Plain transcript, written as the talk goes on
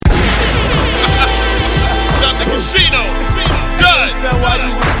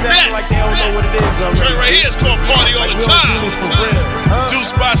know what it is already. Joint right here is called Party All the Time.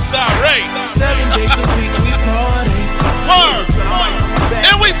 Produced by Sire. 7 days a week we party. Word.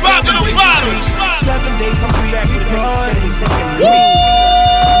 And we popping the bottles. 7 days a week we party.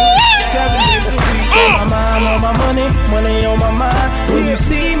 7 days a week. On my mind, on my money, money on my mind. When you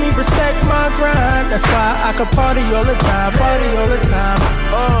see me, respect my grind. That's why I could party all the time, party all the time.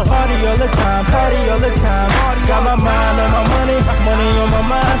 Party all the time, party all the time. Got my mind on my money, money on my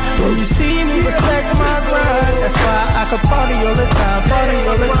mind. When you see me, respect my grind. That's why I could party all the time, party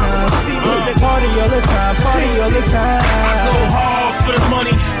all the time. Party all the time, party all the time. I go hard for the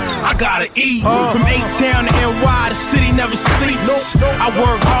money. I gotta eat. From A-Town to NY, the city never sleeps. I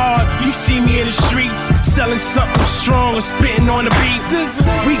work hard, you see me in the streets, selling something strong and spitting on the beat.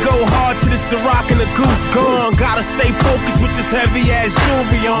 We go hard to the Ciroc and the Goose gone. Gotta stay focused with this heavy ass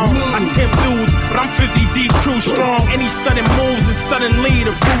jewelry on. I tempt dudes, but I'm 50 deep, crew strong. Any sudden moves and suddenly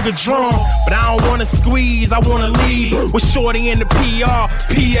the Ruger drawn. But I don't wanna squeeze, I wanna lead. With Shorty in the PR,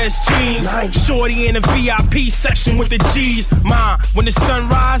 PS jeans. Shorty in the VIP section with the G's. Mine, when the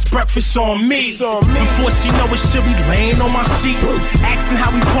sunrise, breakfast on me. Before she know it, she'll be laying on my sheets, asking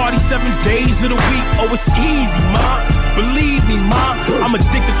how we party 7 days of the week. Oh, it's easy, ma. Believe me, ma. I'm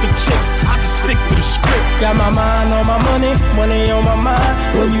addicted to chips. I just stick to the script. Got my mind on my money, money on my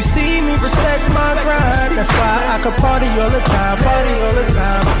mind. When you see me, respect my grind. That's why I could party all the time, party all the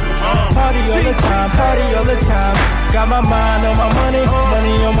time. Party all the time, party all the time. Got my mind on my money,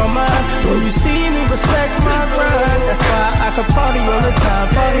 money on my mind. When you see me, respect my grind. That's why I could party all the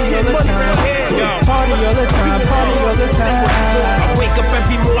time, party all the time. Party all the time, party all the time. I wake up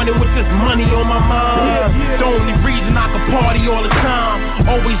every morning with this money on my mind. The only reason I can party all the time.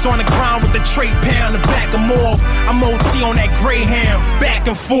 Always on the grind with the tray pound to back them off. I'm OT on that Greyhound, back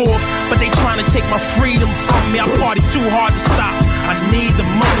and forth. But they trying to take my freedom from me. I party too hard to stop. I need the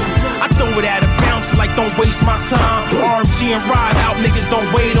money. I throw it at a bouncer like don't waste my time. RMG and ride out, niggas don't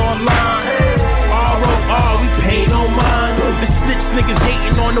wait online. ROR, we pay no mind. The snitch niggas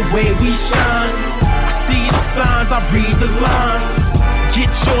hating on the way we shine. I see the signs, I read the lines.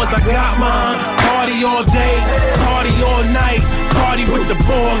 Get yours, I got mine. Party all day, party all night. Party with the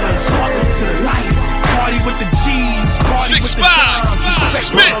ballers, welcome to the life. Party with the G's, party with the dimes.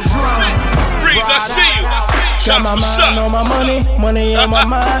 Spit, Breeze, I see you. Got my mind on my money, money on my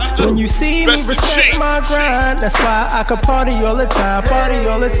mind. When you see me, respect my grind. That's why I could party all the time, party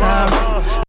all the time.